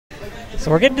So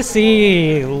we're getting to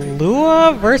see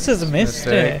Lua versus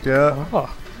Mystic. Yeah.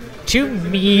 Oh. Two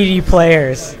meaty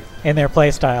players in their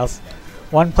play styles.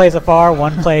 One plays afar,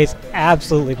 one plays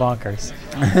absolutely bonkers.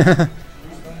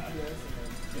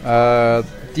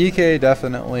 DK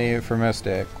definitely for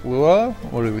Mystic. Lua,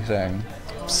 what are we saying?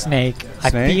 Snake. I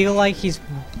feel like he's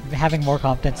having more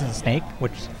confidence in Snake,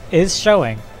 which is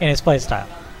showing in his play style.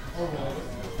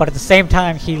 But at the same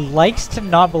time, he likes to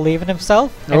not believe in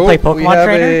himself and play Pokemon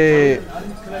Trainer.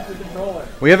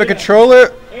 We have a controller.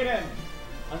 Aiden,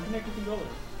 unconnected controller.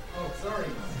 Oh,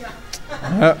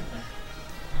 sorry.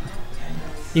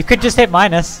 You could just hit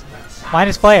minus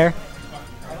player.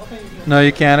 No,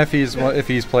 you can if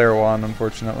he's player 1,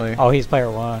 unfortunately. Oh, he's player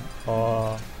 1.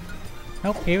 Oh.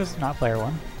 Nope, he was not player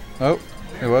 1. Oh,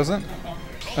 it wasn't?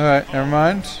 Alright, never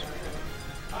mind.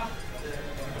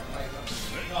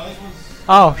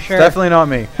 Oh, sure. It's definitely not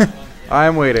me. I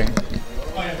am waiting.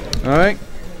 Alright.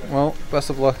 Well,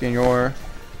 best of luck in your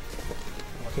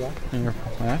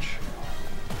match.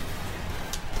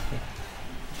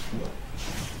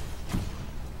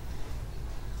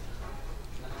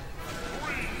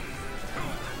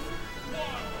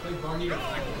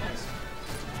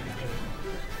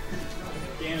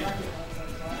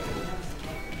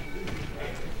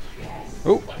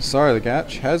 Oh, sorry, the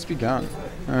catch has begun.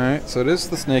 Alright, so it is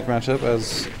the Snake matchup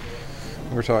as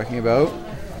we're talking about.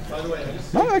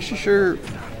 Not actually sure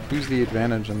who's the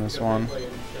advantage in this one.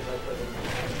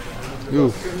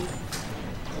 Oof.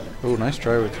 Oh, nice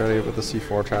try with the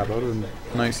C4 trap out and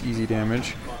nice easy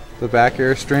damage. The back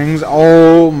air strings.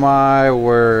 Oh my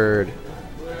word.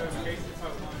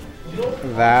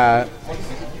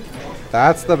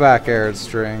 That's the back air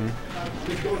string.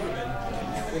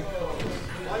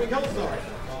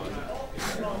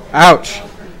 Ouch.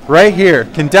 Right here.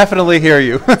 Can definitely hear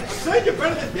you. Say you're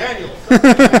better than Daniel.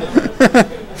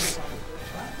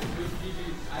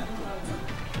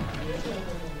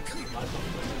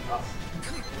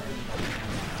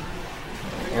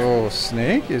 Oh,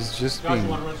 Snake is just being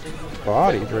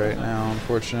bodied right now,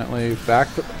 unfortunately.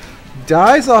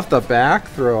 Dies off the back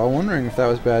throw. I'm wondering if that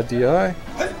was bad DI.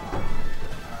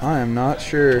 I am not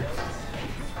sure.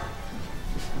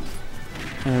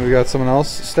 And we got someone else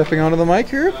stepping onto the mic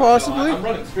here, possibly.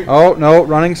 Oh, no,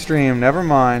 running stream. Never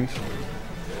mind.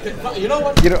 You know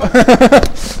what?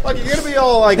 Look, you're gonna be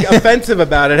all like offensive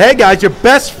about it. Hey guys, your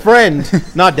best friend,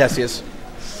 not Decius.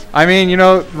 I mean, you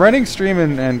know, running stream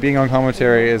and being on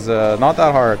commentary is not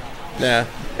that hard. Yeah,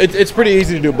 it's pretty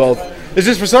easy to do both. It's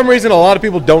just for some reason a lot of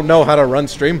people don't know how to run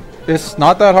stream. It's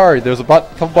not that hard. There's a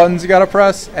couple buttons you gotta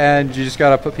press, and you just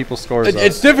gotta put people's scores up.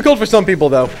 It's difficult for some people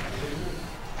though.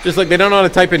 Just like they don't know how to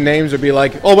type in names or be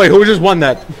like, oh wait, who just won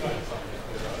that?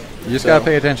 You just gotta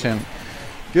pay attention.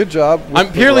 Good job.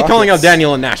 I'm purely calling out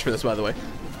Daniel and Nash for this, by the way.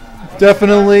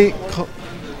 Definitely.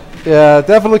 Yeah,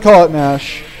 definitely call it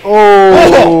Nash.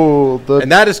 Oh!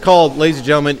 And that is called, ladies and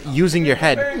gentlemen, using your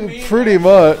head. Pretty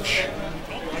much.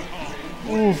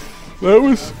 Oof. That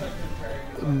was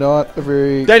not a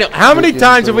very... Daniel, how many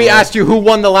times have we asked you who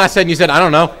won the last set and you said, I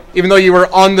don't know, even though you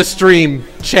were on the stream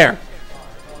chair?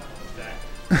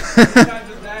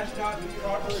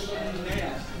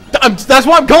 That's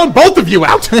why I'm calling both of you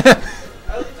out. At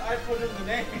least I put in the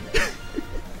name.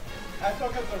 I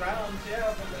fuck up the rounds,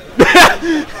 yeah, but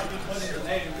then put in the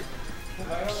name.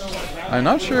 I'm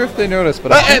not sure if they noticed,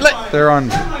 but I think they're on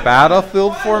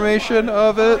battlefield formation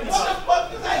of it.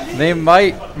 They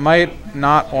might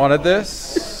not wanted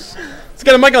this. Let's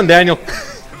get a mic on Daniel.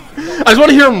 I just want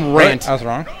to hear him rant. I was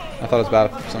wrong. I thought it was bad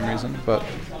for some reason, but...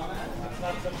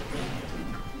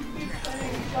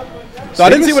 So I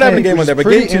didn't see what happened in game 1 there, but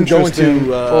game 2 going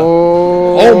to...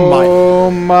 oh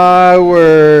my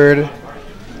word.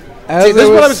 See, this is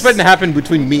what I'm expecting to happen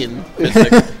between me and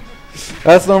Mystic.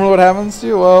 That's normally what happens to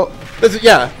you? Well...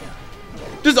 yeah.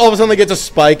 Just all of a sudden they get to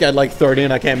spike at like 30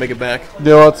 and I can't make it back.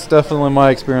 Yeah, that's definitely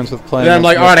my experience with playing. And then I'm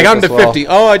like, alright, I got him to 50.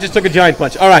 Oh, I just took a giant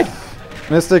punch. Alright.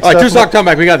 Mystic. Alright, 2-stock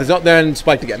comeback. We got this. Oh, then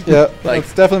spiked again. Yeah, like,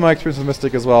 that's definitely my experience with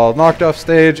Mystic as well. Knocked off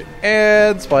stage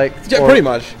and spiked. Yeah, pretty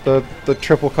much. The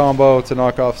triple combo to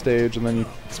knock off stage and then you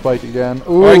spike again.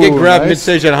 Ooh, or I get grabbed nice.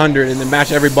 mid-stage at 100 and then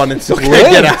mash every button and still can't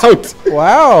get out.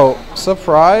 Wow.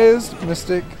 Surprised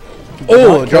Mystic.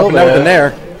 Oh, dropping that with the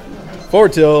nair.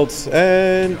 Forward tilts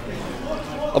and...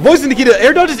 avoids the Nikita.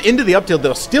 Air dodges into the up tilt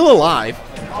though. Still alive.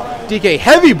 DK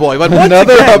heavy boy, but once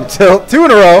another again, up tilt. 2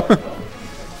 in a row.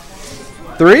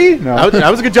 3? No. That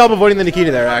was a good job avoiding the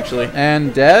Nikita there, actually.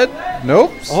 And dead?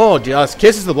 Nope. Oh, just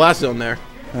kisses the blast zone there.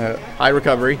 High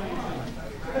recovery.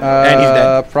 And he's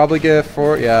dead. Probably get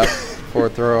forward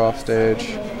throw off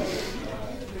stage.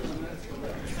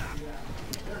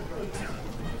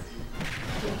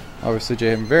 Obviously, Jay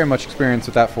having very much experience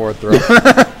with that forward throw.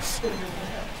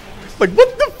 Like,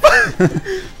 what the fuck?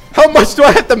 How much do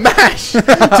I have to mash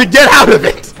to get out of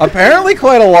it? Apparently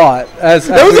quite a lot.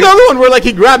 There was another one where like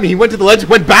he grabbed me, he went to the ledge,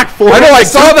 went back forward. I know, I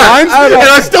saw that. And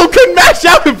I still couldn't mash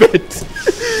out of it.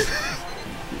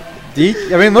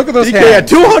 I mean, look at those DK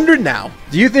hands. at 200 now.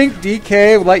 Do you think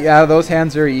DK would let you out of those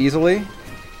hands very easily?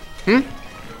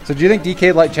 So do you think DK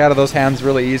would let you out of those hands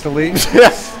really easily?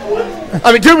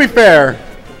 I mean, to be fair,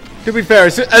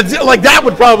 like that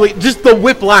would probably, just the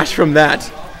whiplash from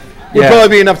that would probably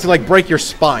be enough to like break your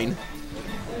spine.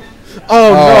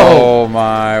 Oh no! Oh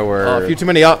my word! A few too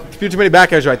many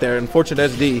back airs right there.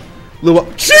 Unfortunate SD. Lua.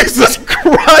 Jesus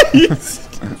Christ!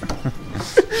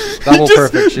 Double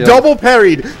perfect shield. Double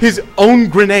parried his own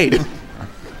grenade.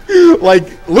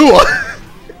 Like Lua.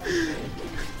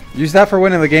 Use that for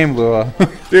winning the game, Lua.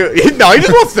 Dude, no, he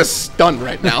just wants to stun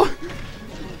right now.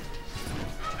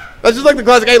 That's just like the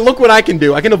classic, hey, look what I can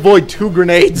do. I can avoid 2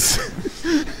 grenades.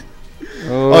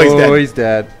 Oh, he's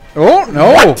dead. Oh,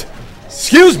 no. What?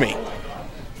 Excuse me.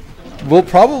 We'll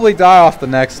probably die off the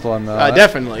next one, though.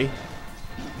 Definitely.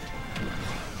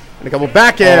 And a couple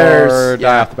back airs. Or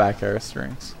die off the back air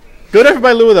strings. Good effort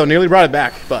by Lua, though. Nearly brought it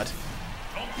back, but.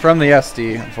 From the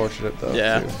SD, unfortunate, though.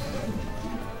 Yeah. Too.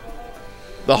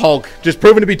 The Hulk. Just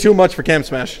proven to be too much for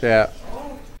KamSmash. Yeah.